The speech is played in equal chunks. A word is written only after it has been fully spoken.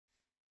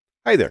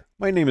Hi there,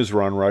 my name is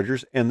Ron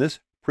Rogers, and this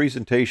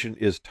presentation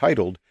is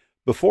titled,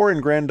 Before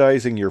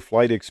Aggrandizing Your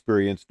Flight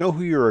Experience, Know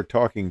Who You Are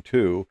Talking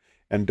To,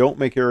 and Don't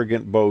Make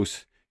Arrogant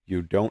Boasts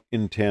You Don't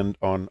Intend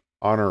on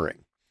Honoring.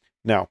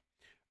 Now,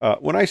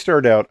 when I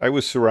started out, I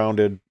was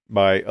surrounded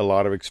by a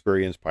lot of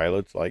experienced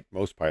pilots, like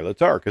most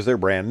pilots are, because they're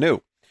brand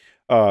new.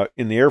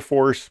 In the Air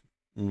Force,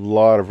 a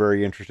lot of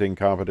very interesting,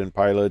 competent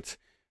pilots.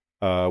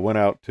 Went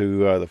out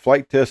to the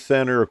flight test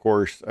center. Of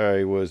course,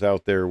 I was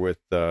out there with,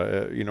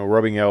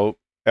 rubbing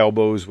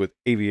elbows with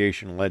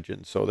aviation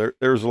legends. So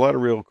there's a lot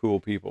of real cool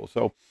people.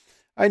 So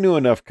I knew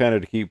enough kind of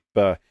to keep,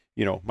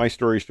 my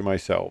stories to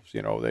myself.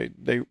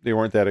 They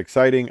weren't that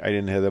exciting. I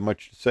didn't have that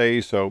much to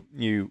say. So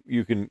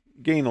you can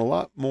gain a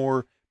lot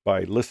more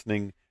by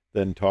listening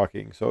than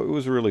talking. So it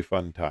was a really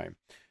fun time.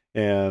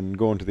 And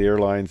going to the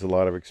airlines, a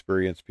lot of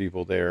experienced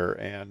people there,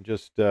 and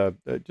just a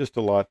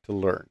lot to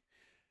learn.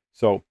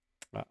 So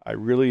I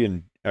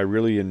really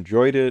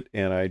enjoyed it,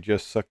 and I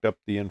just sucked up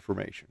the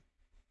information.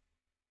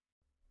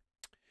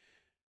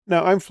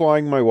 Now I'm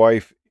flying my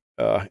wife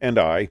and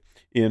I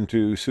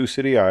into Sioux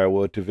City,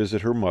 Iowa, to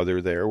visit her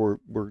mother there.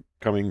 We're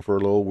coming for a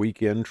little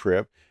weekend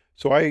trip.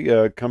 So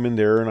I come in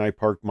there and I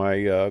park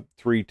my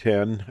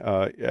 310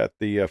 at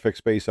the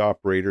fixed base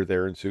operator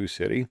there in Sioux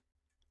City.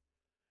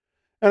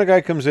 And a guy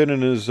comes in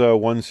his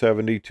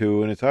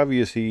 172, and it's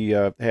obvious he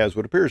has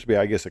what appears to be,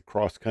 I guess, a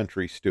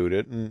cross-country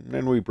student,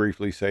 and we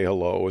briefly say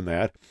hello and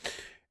that.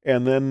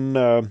 And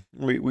then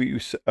we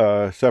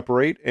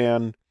separate,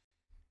 and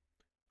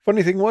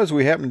funny thing was,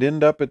 we happened to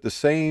end up at the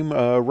same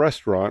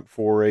restaurant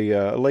for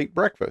a late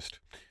breakfast.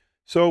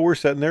 So we're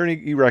sitting there,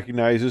 and he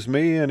recognizes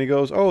me, and he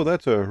goes, "Oh,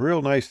 that's a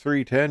real nice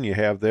 310 you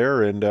have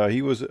there." And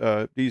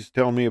he's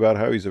telling me about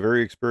how he's a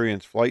very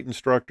experienced flight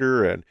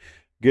instructor, and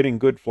getting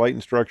good flight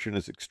instruction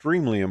is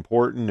extremely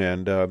important,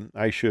 and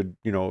I should,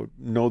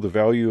 know the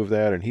value of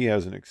that. And he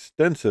has an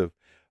extensive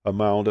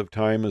amount of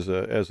time as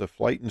a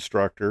flight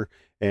instructor,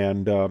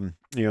 and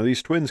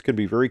these twins can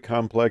be very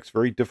complex,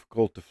 very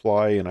difficult to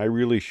fly, and I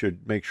really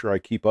should make sure I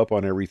keep up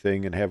on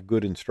everything and have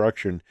good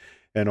instruction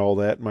and all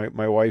that.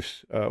 My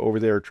wife's over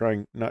there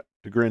trying not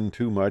to grin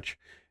too much,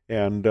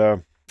 and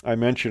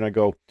I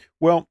go,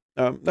 well,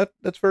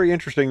 that's very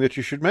interesting that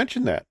you should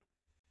mention that.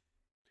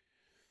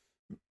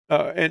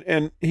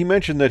 And he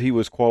mentioned that he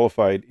was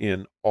qualified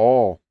in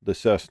all the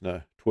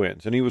Cessna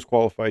twins, and he was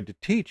qualified to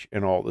teach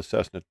in all the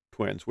Cessna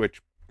twins,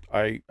 which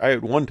I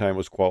at one time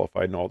was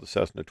qualified in all the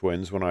Cessna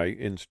twins when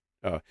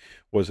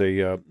was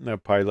a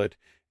pilot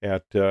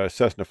at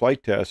Cessna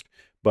Flight Test,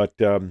 but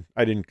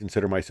I didn't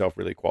consider myself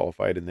really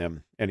qualified in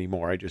them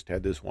anymore. I just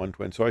had this one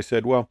twin. So I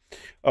said, well,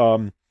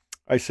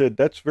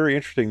 that's very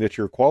interesting that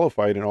you're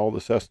qualified in all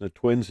the Cessna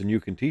twins and you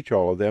can teach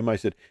all of them. I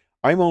said,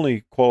 I'm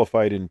only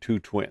qualified in two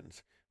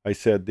twins. I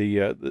said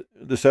the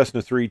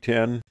Cessna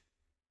 310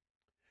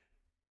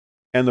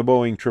 and the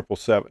Boeing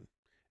 777.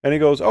 And he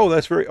goes, "Oh,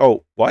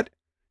 oh, what?"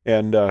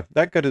 And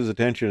that got his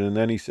attention. And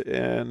then he said,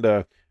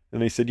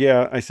 and he said,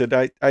 "Yeah." I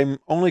said, I'm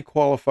only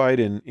qualified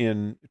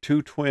in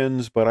two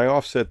twins, but I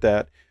offset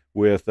that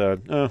with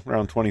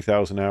around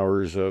 20,000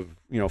 hours of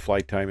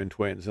flight time in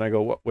twins." And I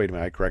go, Wait a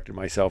minute." I corrected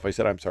myself. I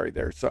said, "I'm sorry.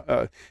 There's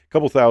a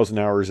couple thousand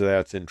hours of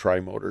that's in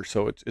tri-motor,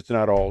 so it's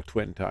not all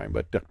twin time."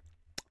 But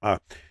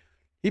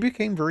he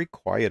became very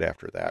quiet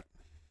after that.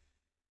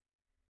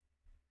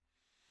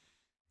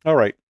 All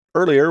right.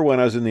 Earlier, when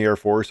I was in the Air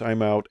Force,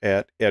 I'm out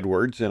at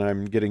Edwards, and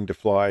I'm getting to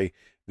fly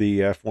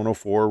the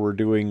F-104. We're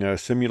doing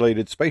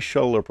simulated space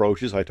shuttle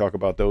approaches. I talk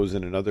about those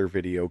in another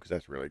video because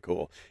that's really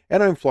cool.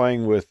 And I'm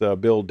flying with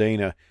Bill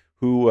Dana,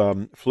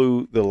 who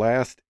flew the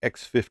last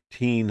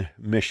X-15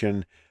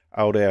 mission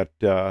out at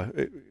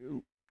NASA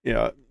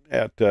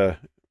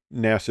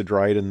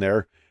Dryden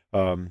there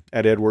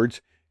at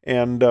Edwards.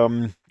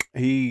 And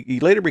he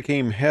later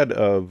became head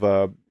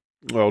of,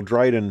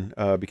 Dryden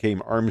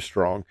became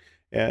Armstrong,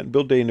 and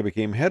Bill Dana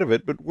became head of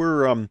it. But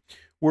we're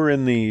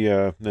in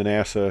the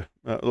NASA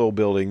little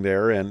building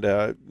there, and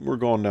we're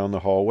going down the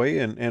hallway,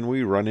 and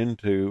we run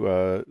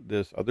into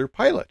this other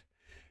pilot,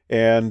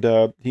 and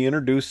he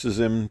introduces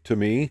him to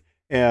me.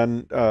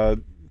 And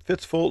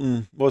Fitz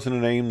Fulton wasn't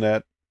a name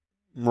that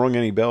rung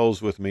any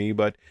bells with me,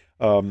 but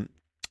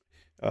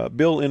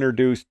Bill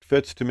introduced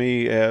Fitz to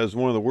me as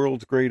one of the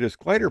world's greatest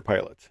glider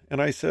pilots.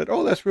 And I said,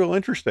 "Oh, that's real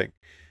interesting."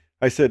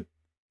 I said,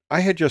 "I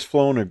had just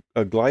flown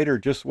a glider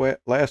just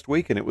last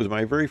week, and it was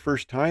my very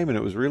first time, and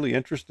it was really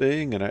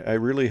interesting, and I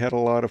really had a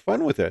lot of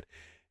fun with it."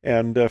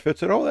 And Fitz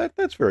said, "Oh,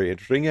 that's very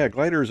interesting. Yeah,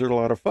 gliders are a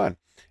lot of fun."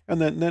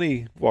 And then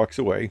he walks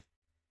away.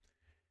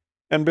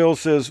 And Bill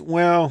says,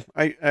 "Well,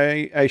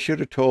 I should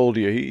have told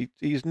you.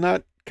 He's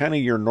not kind of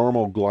your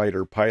normal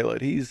glider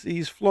pilot.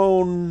 He's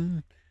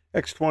flown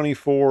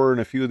X-24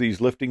 and a few of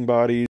these lifting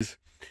bodies,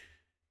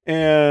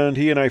 and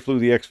he and I flew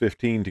the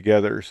X-15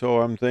 together." So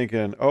I'm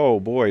thinking,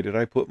 oh boy, did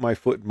I put my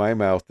foot in my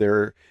mouth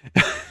there.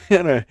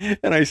 and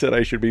I said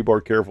I should be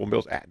more careful. And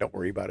Bill's, "Don't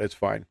worry about it. It's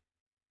fine."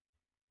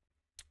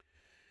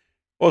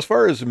 Well, as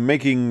far as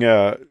making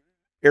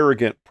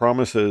arrogant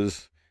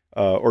promises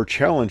or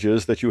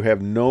challenges that you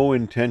have no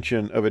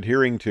intention of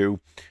adhering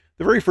to,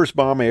 The very first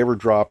bomb I ever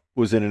dropped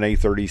was in an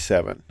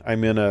A-37.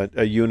 I'm in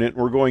a unit.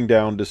 We're going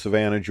down to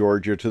Savannah,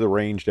 Georgia, to the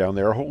range down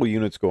there. Our whole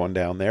unit's going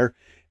down there.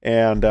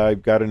 And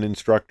I've got an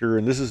instructor,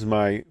 and this is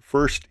my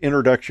first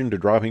introduction to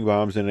dropping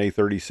bombs in an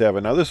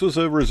A-37. Now, this was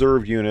a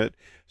reserve unit,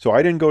 so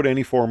I didn't go to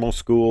any formal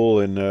school,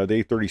 and the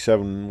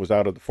A-37 was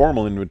out of the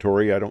formal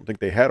inventory. I don't think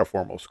they had a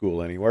formal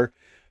school anywhere.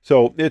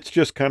 So it's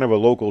just kind of a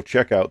local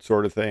checkout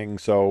sort of thing.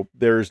 So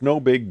there's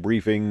no big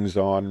briefings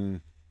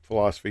on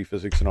philosophy,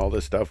 physics, and all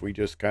this stuff. We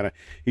just kind of,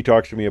 he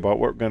talks to me about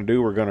what we're going to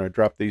do. We're going to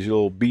drop these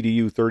little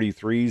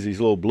BDU-33s, these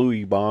little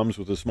bluey bombs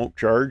with a smoke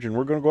charge, and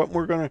we're going to go up and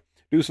we're going to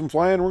do some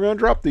flying. We're going to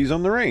drop these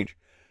on the range.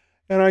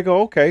 And I go,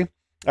 okay.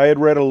 I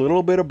had read a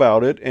little bit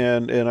about it,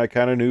 and I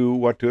kind of knew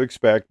what to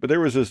expect. But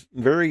there was this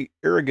very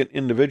arrogant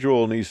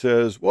individual, and he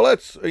says, well,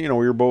 let's, we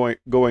were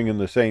going in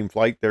the same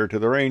flight there to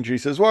the range. He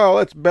says, well,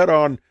 let's bet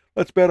on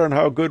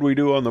how good we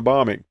do on the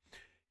bombing.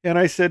 And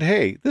I said,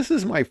 hey, this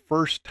is my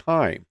first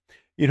time.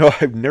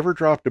 I've never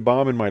dropped a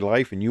bomb in my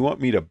life, and you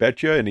want me to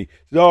bet you? And he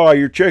said, oh,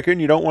 you're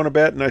chicken, you don't want to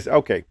bet? And I said,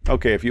 okay,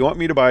 if you want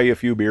me to buy you a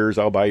few beers,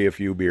 I'll buy you a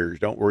few beers.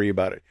 Don't worry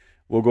about it.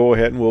 We'll go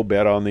ahead and we'll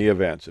bet on the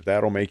events, if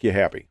that'll make you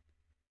happy.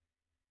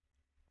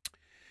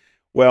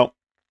 Well,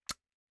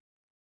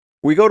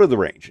 we go to the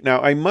range. Now,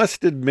 I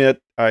must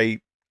admit, I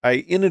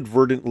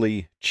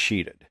inadvertently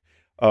cheated.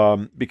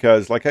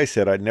 Because, like I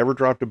said, I'd never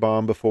dropped a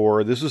bomb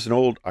before. This is an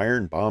old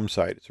iron bomb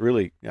site. It's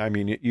really, I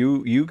mean,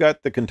 you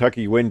got the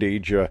Kentucky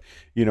windage.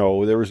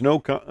 There was no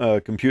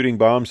computing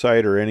bomb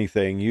site or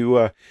anything.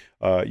 You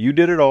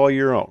did it all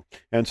your own.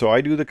 And so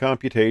I do the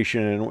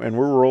computation, and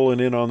we're rolling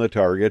in on the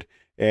target.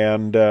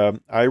 And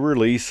I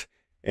release,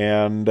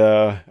 and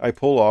I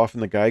pull off,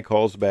 and the guy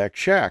calls back,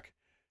 shack.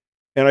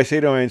 And I say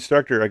to my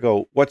instructor, I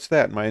go, what's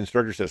that? And my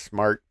instructor says,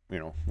 smart,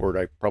 word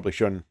I probably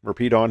shouldn't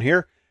repeat on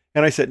here.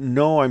 And I said,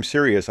 no, I'm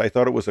serious. I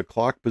thought it was a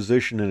clock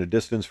position and a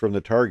distance from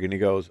the target. And he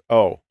goes,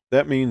 oh,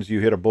 that means you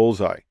hit a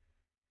bullseye.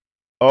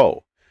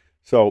 Oh,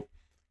 so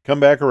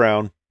come back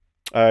around.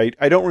 I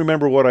don't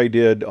remember what I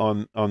did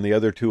on the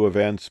other two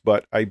events,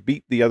 but I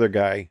beat the other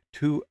guy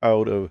 2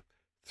 out of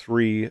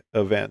 3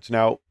 events.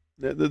 Now,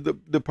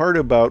 the part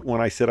about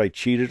when I said I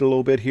cheated a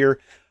little bit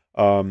here,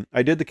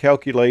 I did the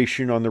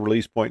calculation on the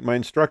release point. My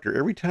instructor,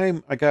 every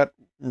time I got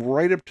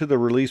right up to the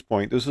release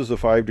point, this is a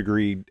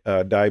 5-degree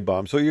dive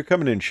bomb, so you're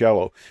coming in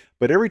shallow.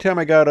 But every time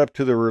I got up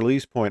to the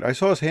release point, I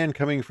saw his hand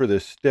coming for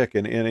this stick,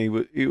 and he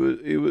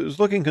was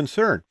looking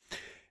concerned.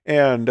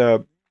 And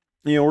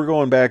we're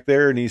going back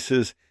there, and he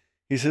says,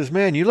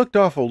 man, you looked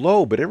awful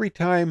low, but every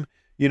time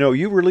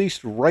you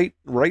released right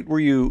where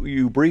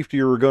you briefed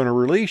you were going to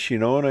release,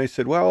 And I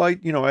said, well,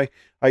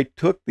 I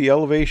took the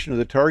elevation of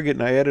the target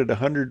and I added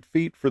 100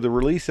 feet for the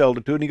release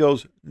altitude. And he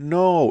goes,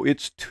 no,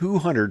 it's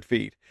 200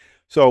 feet.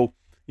 So,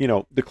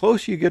 the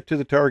closer you get to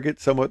the target,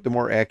 somewhat the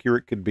more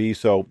accurate it could be.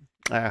 So,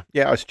 yeah,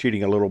 I was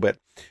cheating a little bit,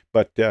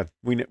 but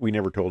we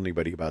never told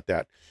anybody about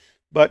that.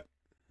 But,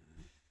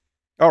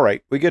 all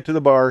right, we get to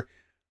the bar.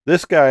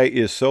 This guy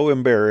is so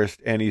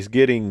embarrassed, and he's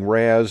getting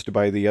razzed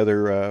by the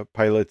other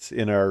pilots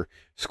in our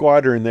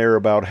squadron there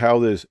about how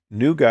this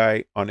new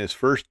guy on his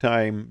first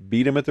time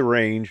beat him at the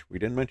range. We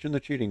didn't mention the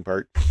cheating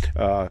part.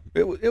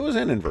 It was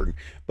inadvertent,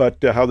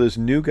 but how this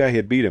new guy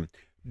had beat him.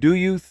 Do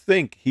you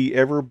think he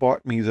ever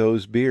bought me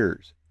those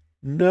beers?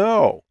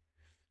 No.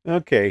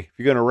 Okay, if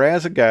you're going to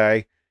razz a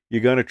guy,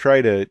 you're going to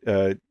try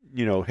to,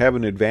 have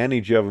an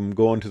advantage of him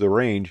going to the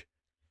range.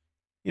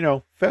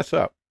 Fess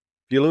up.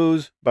 If you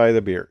lose, buy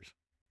the beers.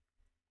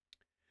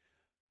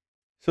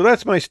 So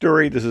that's my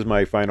story. This is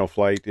my final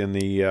flight in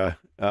the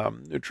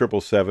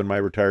 777, my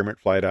retirement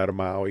flight out of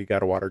Maui.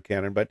 Got a water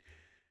cannon. But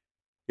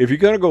if you're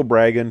going to go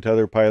bragging to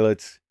other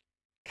pilots,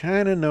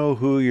 kind of know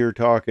who you're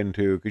talking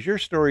to, because your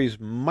stories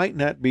might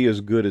not be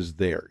as good as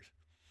theirs.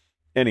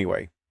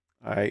 Anyway,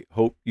 I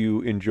hope you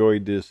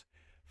enjoyed this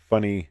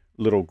funny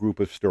little group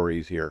of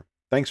stories here.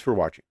 Thanks for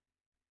watching.